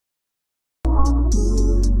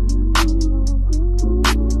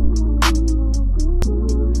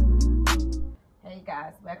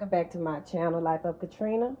Welcome back to my channel, Life of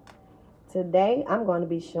Katrina. Today I'm going to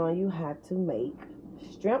be showing you how to make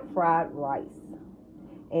shrimp fried rice.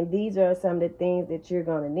 And these are some of the things that you're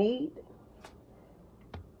going to need.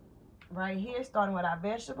 Right here, starting with our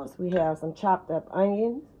vegetables, we have some chopped up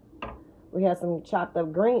onions, we have some chopped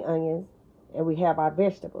up green onions, and we have our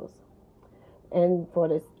vegetables. And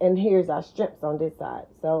here's our shrimps on this side.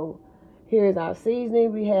 So here's our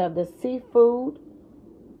seasoning. We have the seafood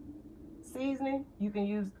seasoning. You can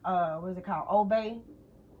use what is it called, Old Bay,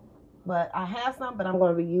 but I have some, but I'm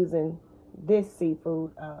going to be using this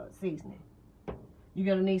seafood seasoning. You're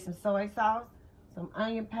going to need some soy sauce, some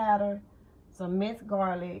onion powder, some minced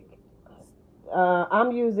garlic.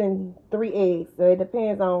 I'm using 3 eggs, so it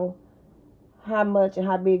depends on how much and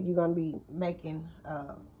how big you're going to be making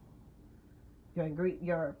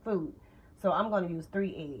your food. So I'm going to use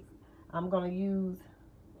 3 eggs. I'm going to use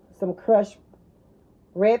some crushed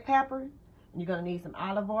red pepper. You're going to need some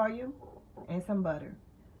olive oil and some butter.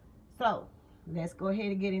 So let's go ahead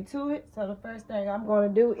and get into it. So the first thing I'm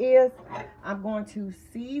going to do is I'm going to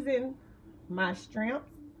season my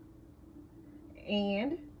shrimps,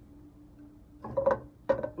 and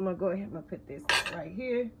I'm going to go ahead and put this right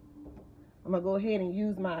here. I'm going to go ahead and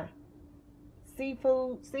use my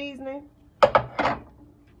seafood seasoning.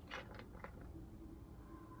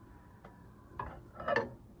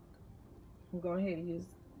 I'm going ahead and use,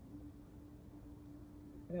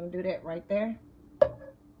 I'm going to do that right there.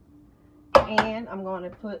 And I'm going to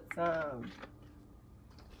put some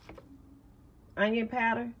onion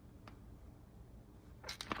powder.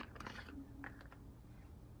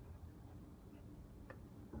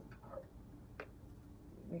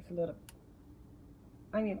 Mix a little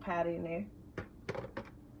onion powder in there.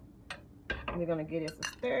 And we're going to give this a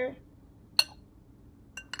stir.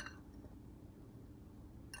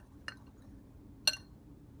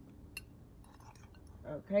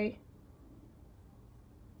 Okay.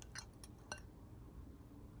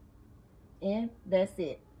 And that's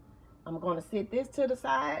it. I'm going to set this to the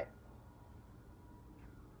side.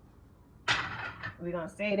 We're going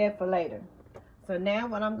to save that for later. So now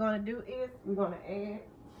what I'm going to do is we're going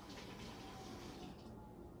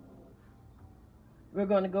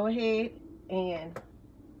to go ahead and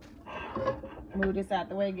move this out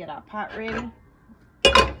the way, get our pot ready.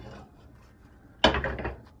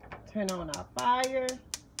 Turn on our fire.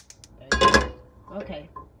 Okay.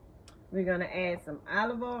 We're going to add some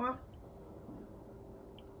olive oil.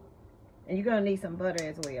 And you're going to need some butter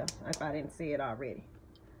as well, if I didn't see it already.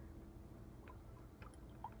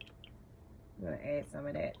 I'm going to add some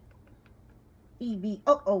of that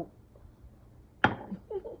EVOO.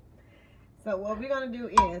 So what we're going to do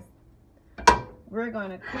is we're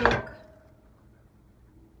going to cook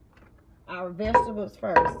our vegetables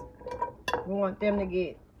first. We want them to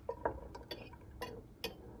get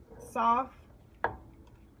soft.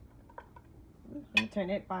 Let me turn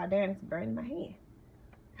that fire down. It's burning my hand.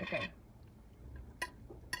 Okay.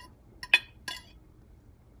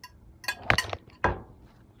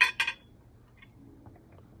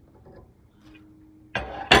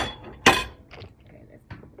 Okay, let's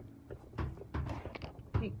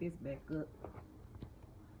pick this back up.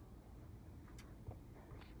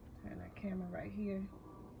 Turn our camera right here.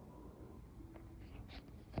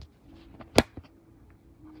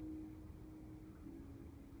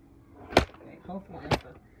 Okay, hopefully that's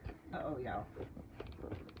uh-oh, y'all.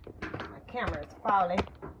 My camera is falling.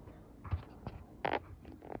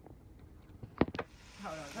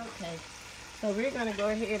 Hold on, okay. So we're gonna go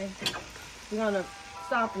ahead and we're gonna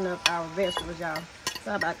soften up our vegetables, y'all.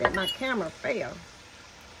 Sorry about that, my camera fell.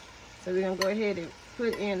 So we're gonna go ahead and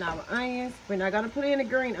put in our onions. We're not gonna put in the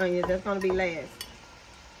green onions, that's gonna be last.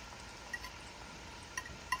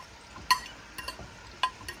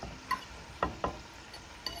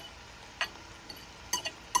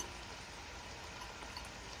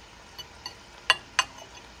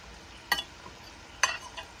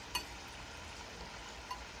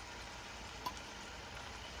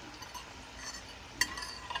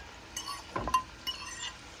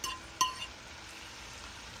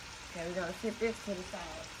 Okay, we're gonna set this to the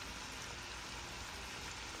side.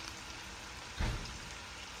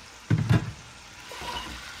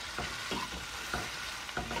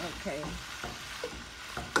 Okay.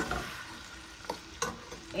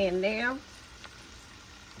 And now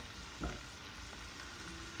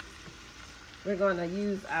we're gonna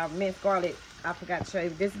use our minced garlic. I forgot to show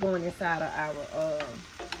you, this is going inside of our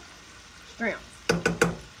shrimps.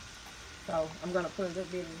 So I'm gonna put a little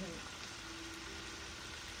bit in here.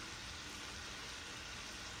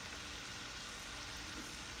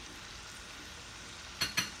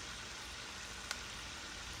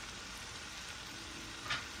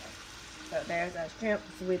 So there's our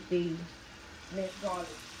shrimps with the minced garlic.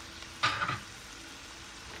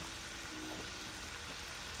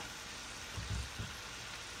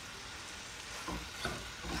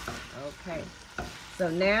 Okay, so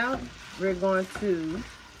now we're going to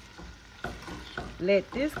let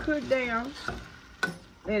this cook down,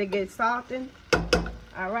 let it get softened.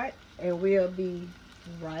 All right, and we'll be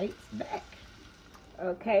right back.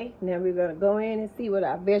 Okay, now we're gonna go in and see what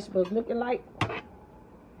our vegetables looking like.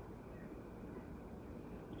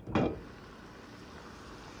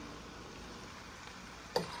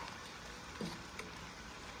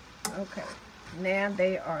 Okay, now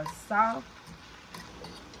they are soft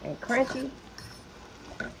and crunchy.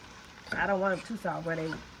 I don't want them too soft where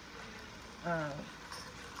they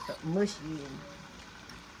mushy.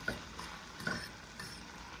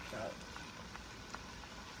 So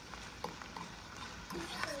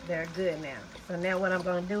they're good now. So now what I'm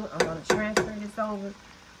going to do, I'm going to transfer this over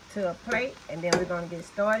to a plate, and then we're going to get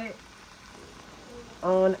started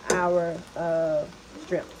on our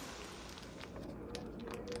shrimps.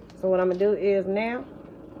 So what I'm going to do is now,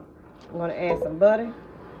 I'm going to add some butter.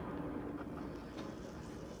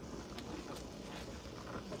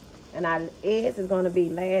 And our eggs is going to be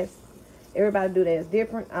last. Everybody do theirs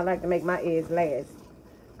different. I like to make my eggs last,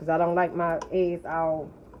 because I don't like my eggs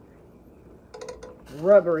all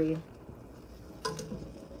rubbery.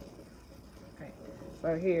 Okay,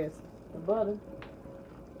 so here's the butter.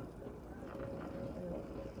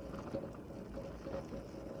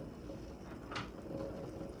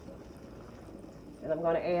 And I'm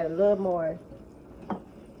going to add a little more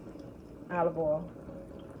olive oil.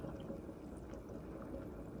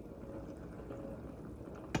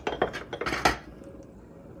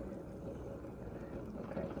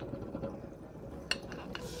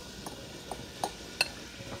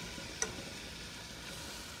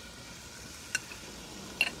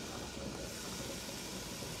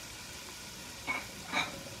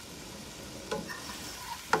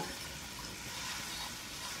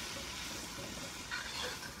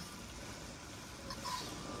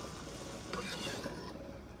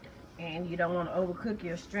 And you don't want to overcook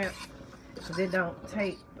your shrimp, because it don't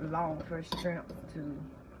take long for shrimp to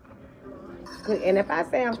cook. And if I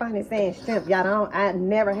say I'm funny saying shrimp, y'all don't, I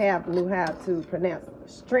never have knew how to pronounce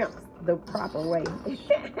shrimps the proper way.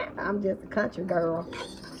 I'm just a country girl.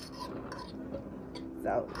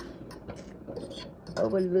 So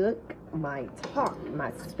overlook my talk,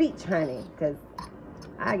 my speech, honey, because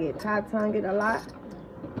I get tongue-tongued a lot.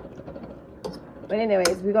 But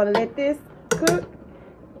anyways, we're gonna let this cook,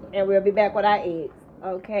 and we'll be back with our eggs.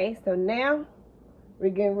 Okay, so now we're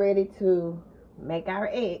getting ready to make our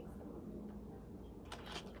eggs.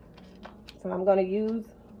 So I'm gonna use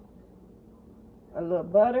a little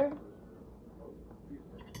butter,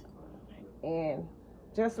 and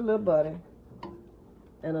just a little butter,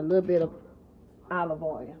 and a little bit of olive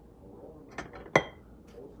oil.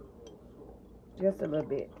 Just a little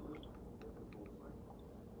bit.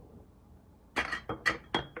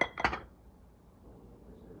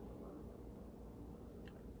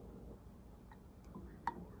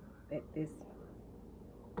 Let this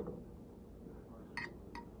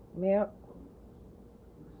melt.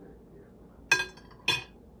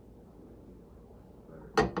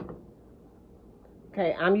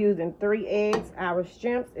 Okay, I'm using 3 eggs. Our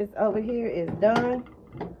shrimps is over here, is done.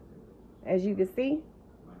 As you can see,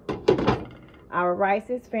 our rice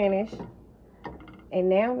is finished. And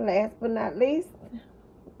now, last but not least,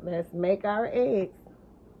 let's make our eggs.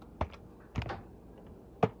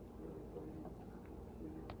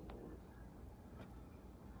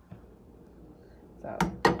 So,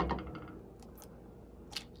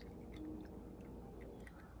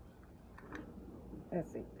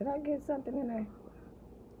 let's see. Did I get something in there?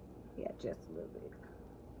 Yeah, just a little bit.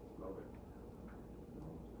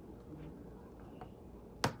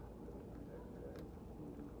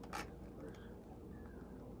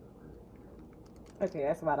 Okay,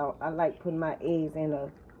 that's why I like putting my eggs in a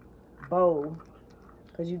bowl,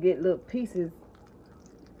 because you get little pieces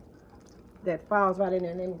that falls right in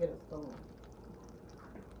there. Let me get a spoon.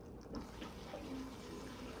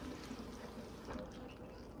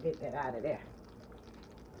 Get that out of there.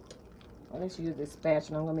 Well, let's use this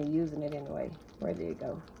spatula. I'm going to be using it anyway. Where did it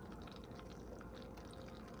go?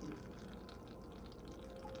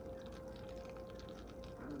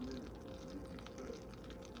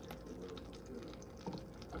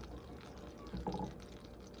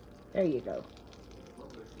 There you go.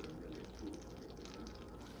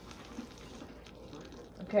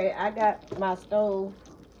 Okay, I got my stove,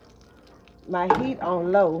 my heat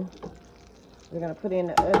on low. We're going to put in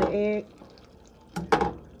the other egg.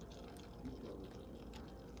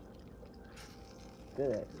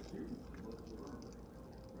 good.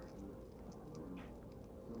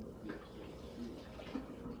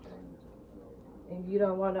 And you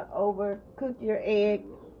don't want to overcook your egg.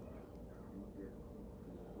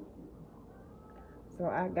 So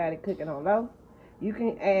I got it cooking on low. You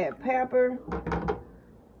can add pepper,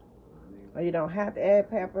 or you don't have to add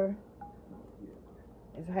pepper.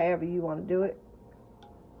 It's however you want to do it.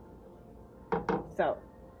 So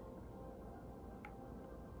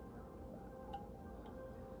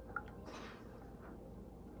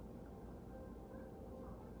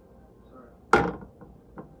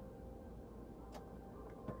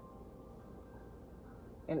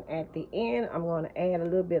and at the end, I'm going to add a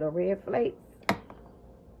little bit of red flakes,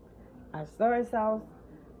 our soy sauce,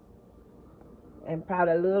 and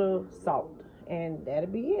probably a little salt. And that'll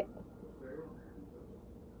be it.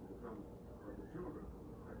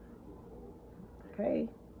 Okay.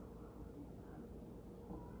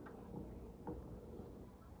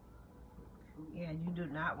 Yeah, you do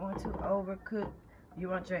not want to overcook. You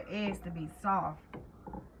want your eggs to be soft.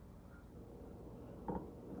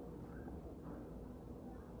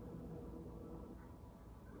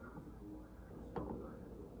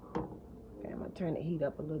 Okay, I'm going to turn the heat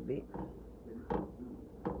up a little bit.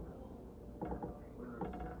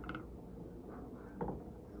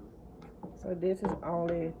 So this is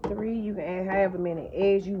only 3. You can add however many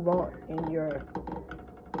eggs you want in your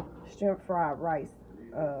shrimp fried rice.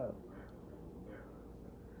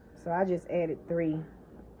 So I just added 3.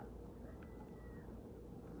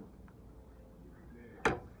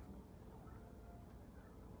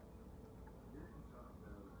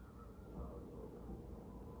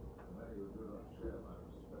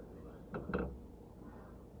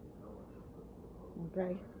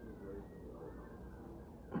 Okay.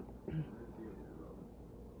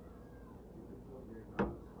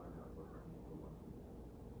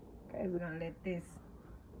 Okay, we're gonna let this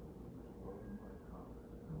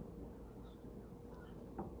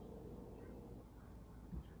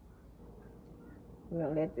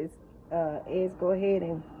eggs go ahead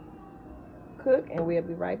and cook, and we'll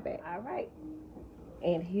be right back. All right,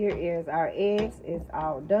 and here is our eggs. It's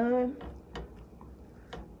all done.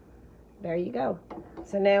 There you go.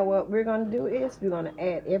 So now what we're gonna do is we're gonna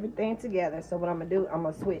add everything together. So what I'm gonna do, I'm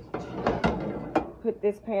gonna switch. Put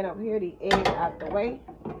this pan up here, the eggs out the way.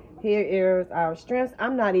 Here is our shrimps.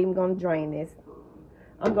 I'm not even gonna drain this.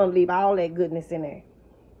 I'm gonna leave all that goodness in there.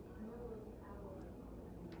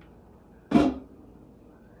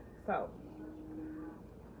 So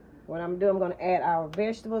what I'm doing, I'm gonna add our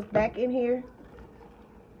vegetables back in here.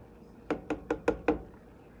 I'm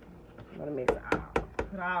gonna mix it all.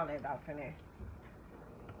 Put all that off in there.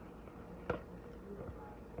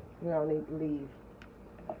 We don't need to leave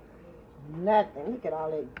nothing. Look at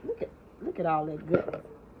all that. Look at all that goodness.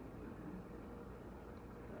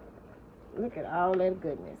 Look at all that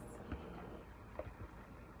goodness.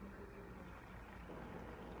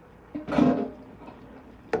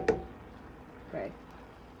 Okay.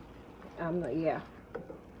 I'm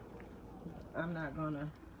not gonna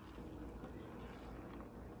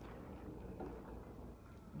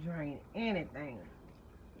drain anything.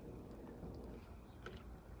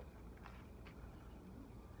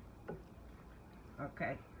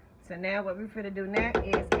 Okay, so now what we're finna do now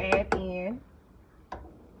is add in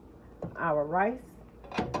our rice.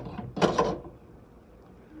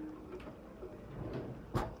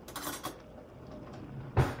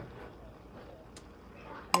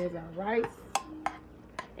 Here's our rice.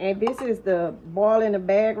 And this is the boil in the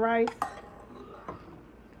bag rice.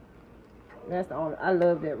 That's the only, I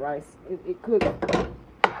love that rice. It cooks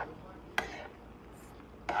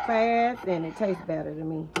fast and it tastes better to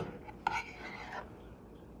me.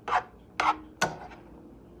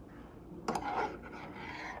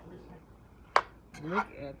 Look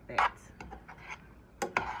at that.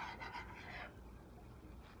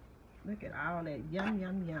 Look at all that yum,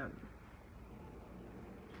 yum, yum.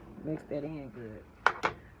 Mix that in good.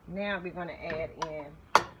 Now we're going to add in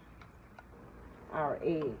our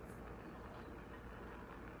eggs.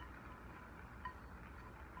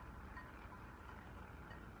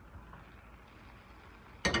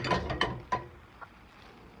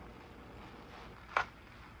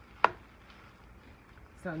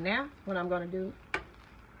 So now what I'm going to do,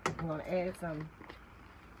 I'm going to add some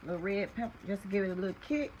little red pepper just to give it a little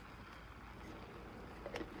kick.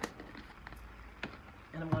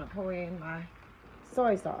 And I'm going to pour in my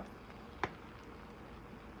soy sauce.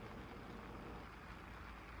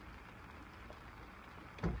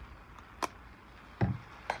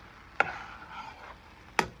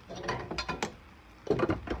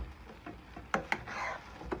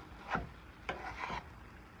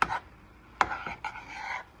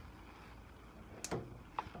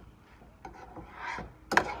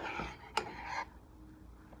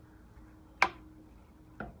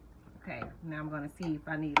 Now I'm going to see if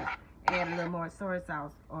I need to add a little more soy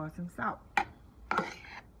sauce or some salt.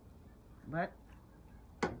 But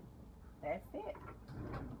that's it.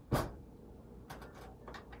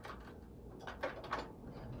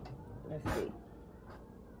 Let's see.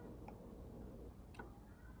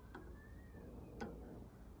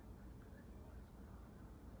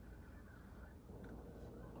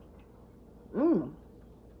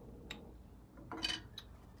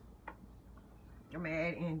 I'm gonna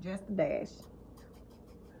add in just a dash.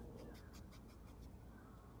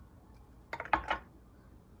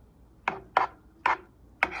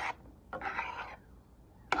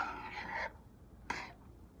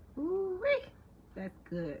 Ooh-wee. That's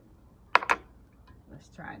good. Let's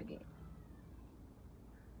try it again.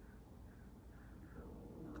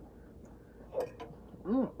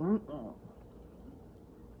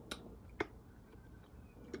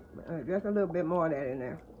 Just a little bit more of that in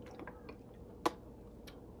there.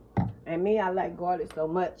 And me, I like garlic so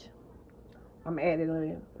much, I'm adding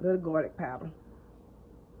a little garlic powder.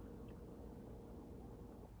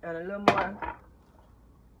 And a little more,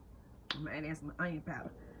 I'm adding some onion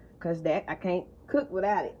powder. Because that, I can't cook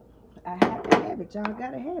without it. I have to have it, y'all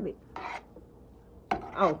gotta have it.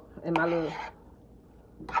 Oh, and my little,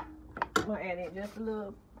 I'm gonna add in just a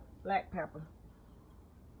little black pepper.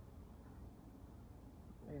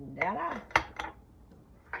 And that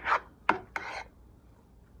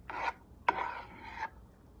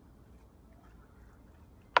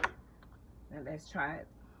Now let's try it.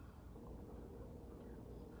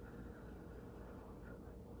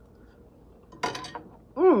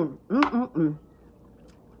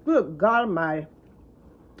 Good God Almighty.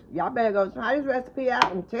 Y'all better go try this recipe out.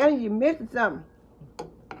 I'm telling you, you're missing something.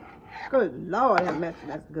 Good Lord,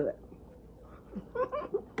 that's good.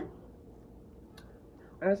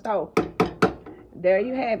 And so, there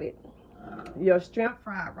you have it. Your shrimp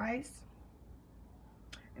fried rice.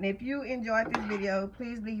 And if you enjoyed this video,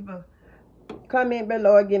 please leave a comment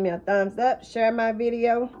below or give me a thumbs up. Share my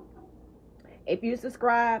video. If you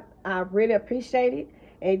subscribe, I really appreciate it.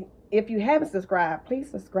 And if you haven't subscribed,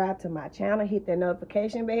 please subscribe to my channel. Hit that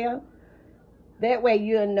notification bell. That way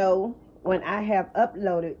you'll know when I have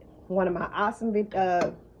uploaded one of my awesome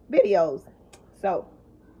videos. So,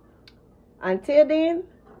 until then,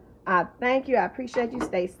 I thank you. I appreciate you.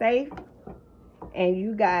 Stay safe. And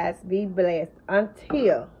you guys be blessed.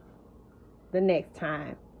 Until the next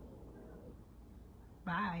time.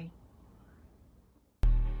 Bye.